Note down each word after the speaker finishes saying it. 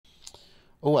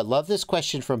Oh, I love this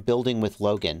question from Building with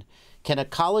Logan. Can a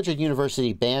college or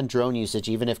university ban drone usage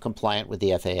even if compliant with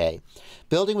the FAA?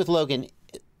 Building with Logan,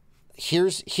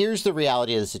 here's the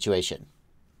reality of the situation.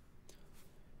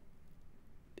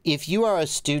 If you are a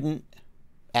student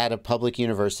at a public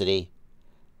university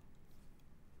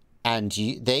and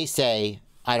they say,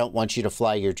 I don't want you to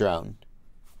fly your drone,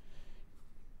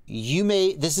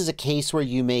 this is a case where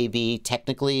you may be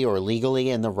technically or legally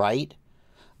in the right,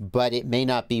 but it may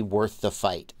not be worth the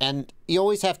fight. And you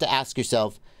always have to ask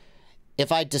yourself,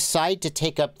 if I decide to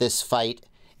take up this fight,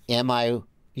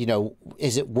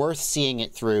 is it worth seeing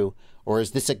it through? Or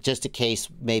is this just a case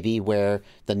maybe where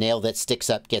the nail that sticks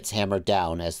up gets hammered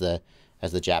down, as the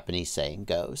Japanese saying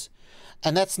goes?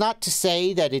 And that's not to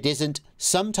say that it isn't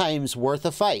sometimes worth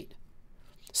a fight.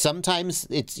 Sometimes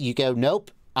you go, nope,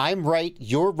 I'm right,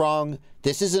 you're wrong,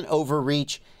 this is an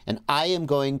overreach, and I am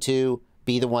going to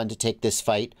be the one to take this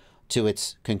fight to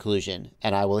its conclusion,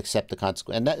 and I will accept the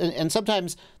consequence. And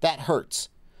sometimes that hurts.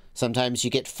 Sometimes you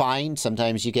get fined,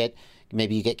 sometimes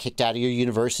maybe you get kicked out of your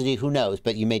university, who knows,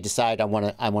 but you may decide, I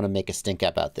want to make a stink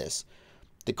about this.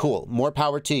 Cool. More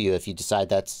power to you if you decide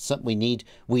that's something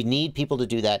we need people to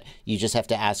do that. You just have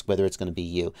to ask whether it's going to be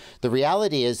you. The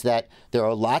reality is that there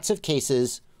are lots of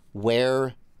cases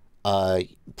where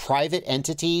private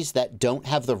entities that don't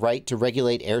have the right to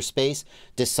regulate airspace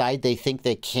decide they think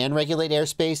they can regulate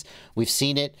airspace. We've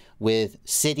seen it with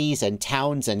cities and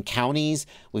towns and counties.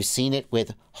 We've seen it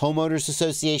with homeowners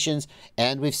associations,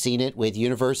 and we've seen it with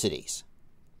universities.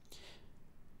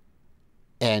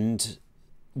 And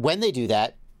when they do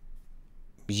that,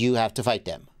 you have to fight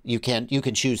them. You can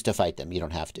choose to fight them. You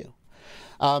don't have to.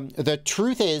 The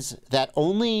truth is that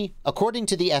only, according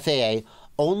to the FAA,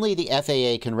 only the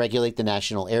FAA can regulate the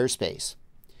national airspace,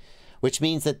 which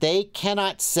means that they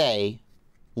cannot say,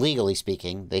 legally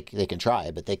speaking, they can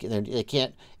try, but they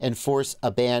can't enforce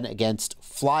a ban against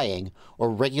flying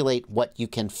or regulate what you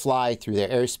can fly through their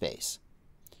airspace.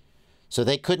 So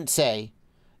they couldn't say,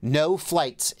 no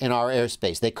flights in our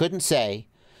airspace. They couldn't say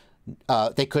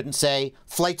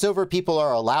flights over people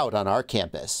are allowed on our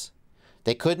campus.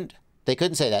 They couldn't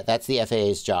say that. That's the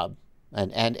FAA's job.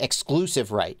 And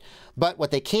exclusive right. But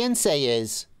what they can say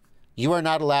is you are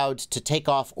not allowed to take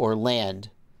off or land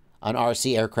on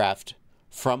RC aircraft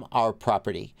from our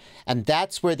property. And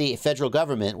that's where the federal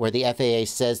government, where the FAA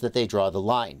says that they draw the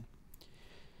line.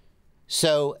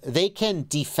 So they can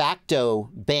de facto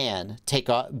ban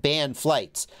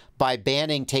flights by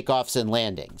banning takeoffs and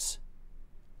landings.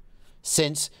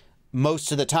 Since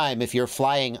most of the time, if you're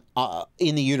flying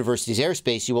in the university's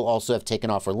airspace, you will also have taken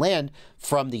off or land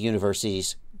from the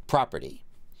university's property.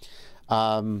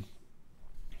 That's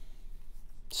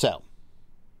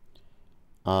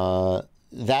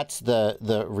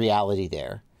the reality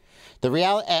there.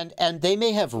 And they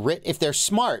may have if they're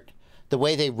smart, the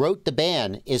way they wrote the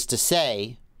ban is to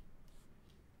say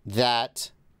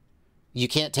that you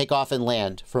can't take off and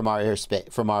land from our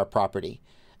airspace, from our property.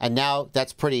 And now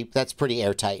that's pretty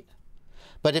airtight.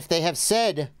 But if they have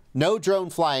said no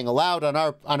drone flying allowed on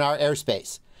our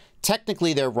airspace,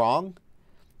 technically they're wrong.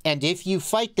 And if you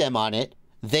fight them on it,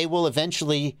 they will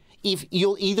eventually,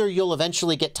 you'll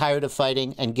eventually get tired of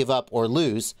fighting and give up or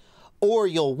lose, or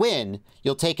you'll win.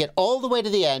 You'll take it all the way to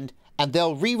the end, and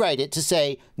they'll rewrite it to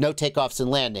say no takeoffs and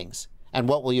landings. And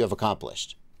what will you have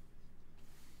accomplished?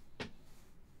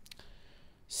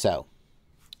 So,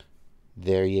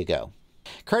 there you go.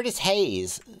 Curtis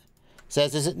Hayes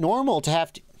says, is it normal to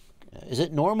have to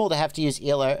use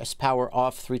ELS power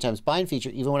off 3 times bind feature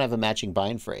even when I have a matching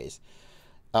bind phrase?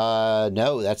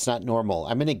 No, that's not normal.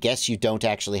 I'm going to guess you don't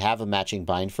actually have a matching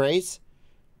bind phrase.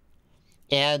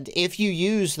 And if you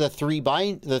use the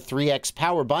 3x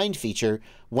power bind feature,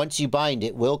 once you bind,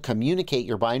 it will communicate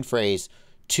your bind phrase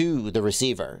to the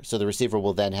receiver. So the receiver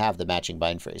will then have the matching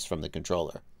bind phrase from the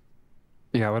controller.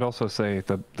 Yeah, I would also say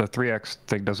the 3x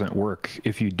thing doesn't work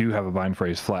if you do have a bind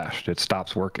phrase flashed. It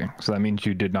stops working. So that means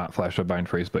you did not flash a bind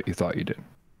phrase, but you thought you did.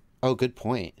 Oh, good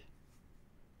point.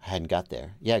 I hadn't got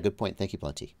there. Yeah, good point. Thank you,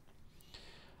 Plenty.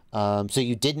 So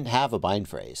you didn't have a bind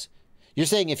phrase. You're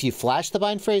saying if you flash the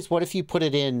bind phrase, what if you put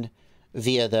it in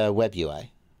via the web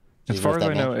UI? As far as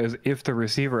I know, is if the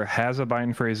receiver has a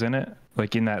bind phrase in it,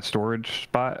 like in that storage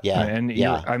spot. Yeah. And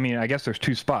yeah. I mean, I guess there's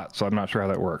 2 spots, so I'm not sure how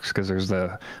that works because there's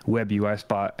the web UI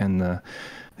spot and the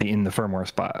in the firmware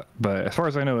spot. But as far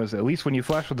as I know, is at least when you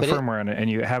flash with the firmware on it and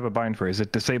you have a bind phrase,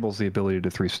 it disables the ability to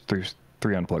three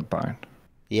unplug bind.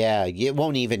 Yeah, it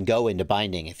won't even go into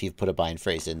binding if you've put a bind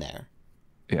phrase in there.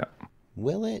 Yeah.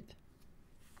 Will it?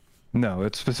 No,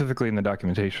 it's specifically in the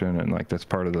documentation, and like that's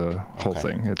part of the whole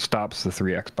thing. It stops the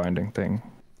 3x binding thing.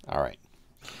 All right.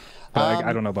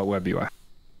 I don't know about web UI.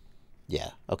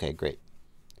 Yeah. Okay, great.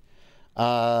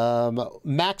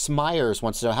 Max Myers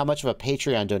wants to know how much of a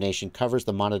Patreon donation covers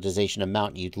the monetization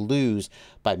amount you'd lose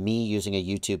by me using a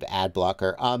YouTube ad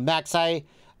blocker. Max,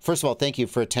 first of all, thank you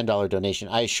for a $10 donation.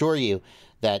 I assure you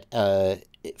that,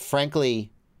 frankly,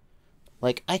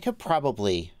 like, I could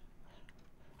probably...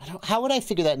 how would I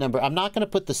figure that number? I'm not going to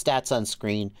put the stats on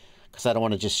screen because I don't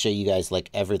want to just show you guys, like,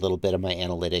 every little bit of my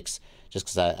analytics just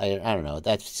because I don't know.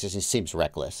 That just seems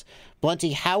reckless.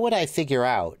 Blunty, how would I figure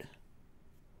out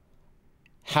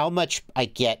how much I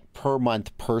get per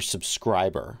month per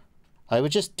subscriber? I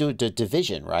would just do a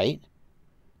division, right?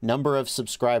 Number of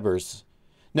subscribers.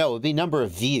 No, it would be number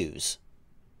of views,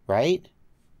 right?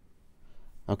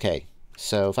 Okay,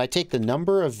 so if I take the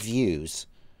number of views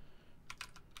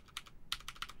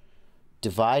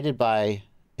divided by,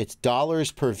 it's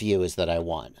dollars per view is that I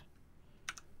want.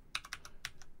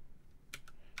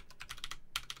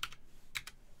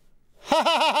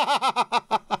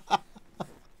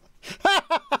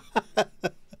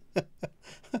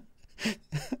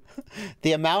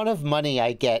 The amount of money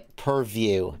I get per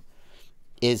view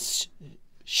is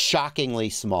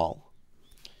shockingly small.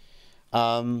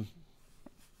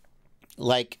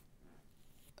 Like,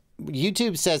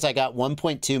 YouTube says I got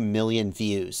 1.2 million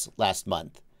views last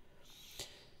month.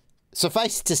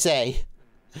 Suffice to say,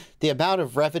 the amount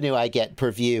of revenue I get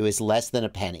per view is less than a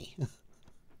penny.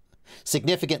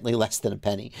 Significantly less than a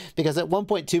penny. Because at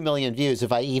 1.2 million views,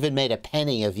 if I even made a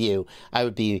penny a view, I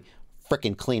would be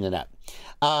freaking cleaning up.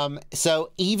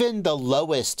 So even the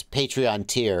lowest Patreon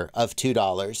tier of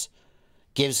 $2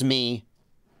 gives me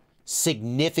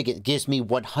gives me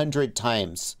 100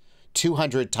 times,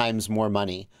 200 times more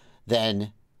money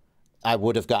than I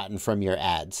would have gotten from your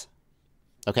ads.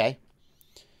 Okay?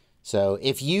 So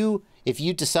if you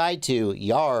decide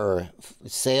to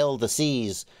sail the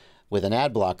seas with an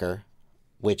ad blocker,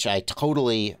 which I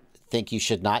totally think you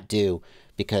should not do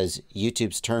because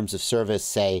YouTube's terms of service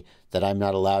say that I'm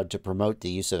not allowed to promote the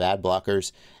use of ad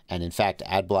blockers, and in fact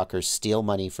ad blockers steal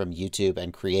money from YouTube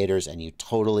and creators, and you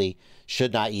totally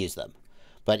should not use them.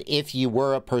 But if you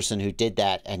were a person who did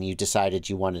that and you decided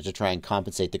you wanted to try and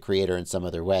compensate the creator in some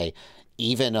other way,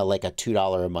 even like a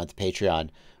 $2 a month Patreon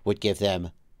would give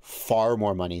them far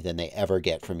more money than they ever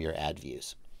get from your ad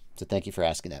views. So thank you for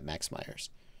asking that, Max Myers.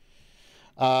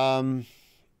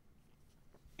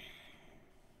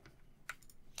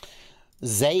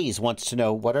 Zays wants to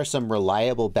know, what are some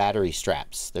reliable battery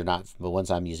straps? They're not, the ones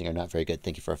I'm using are not very good.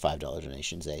 Thank you for a $5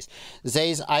 donation, Zays.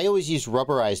 Zays, I always use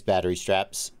rubberized battery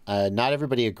straps. Not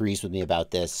everybody agrees with me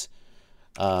about this.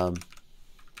 A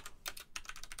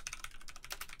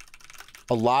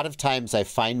lot of times I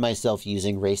find myself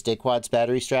using Race Day Quads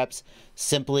battery straps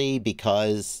simply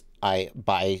because I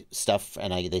buy stuff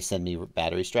and they send me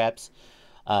battery straps.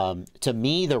 To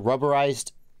me, the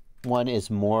rubberized one is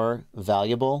more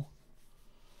valuable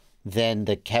than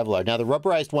the Kevlar. Now, the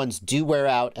rubberized ones do wear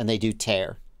out and they do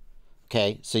tear.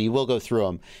 Okay, so you will go through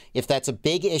them. If that's a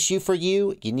big issue for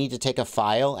you, you need to take a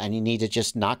file and you need to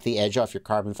just knock the edge off your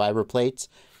carbon fiber plates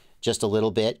just a little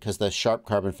bit because the sharp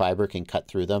carbon fiber can cut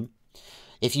through them.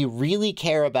 If you really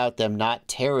care about them not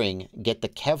tearing, get the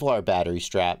Kevlar battery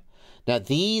strap. Now,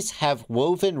 these have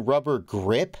woven rubber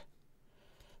grip,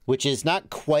 which is not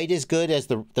quite as good as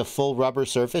the full rubber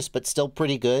surface, but still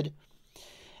pretty good.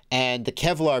 And the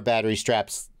Kevlar battery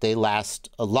straps, they last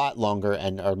a lot longer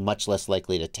and are much less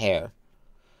likely to tear.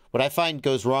 What I find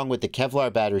goes wrong with the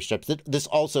Kevlar battery straps, this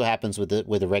also happens with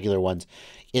the regular ones,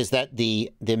 is that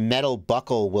the metal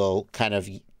buckle will kind of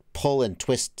pull and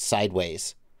twist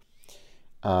sideways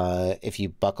if you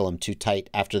buckle them too tight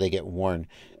after they get worn.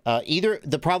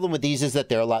 The problem with these is that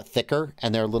they're a lot thicker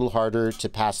and they're a little harder to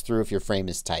pass through if your frame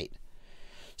is tight.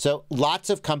 So lots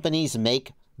of companies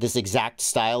make this exact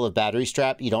style of battery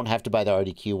strap. You don't have to buy the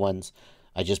RDQ ones.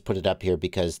 I just put it up here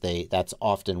because that's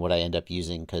often what I end up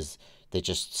using because they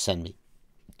just send me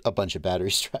a bunch of battery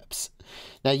straps.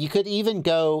 Now you could even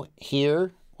go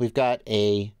here. We've got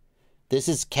this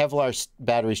is Kevlar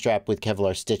battery strap with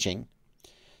Kevlar stitching.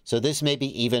 So this may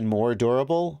be even more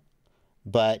durable,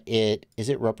 but is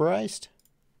it rubberized?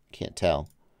 Can't tell.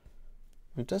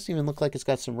 It doesn't even look like it's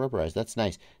got some rubberized. That's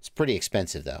nice. It's pretty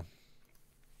expensive though.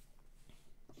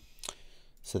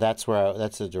 So that's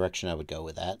the direction I would go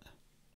with that.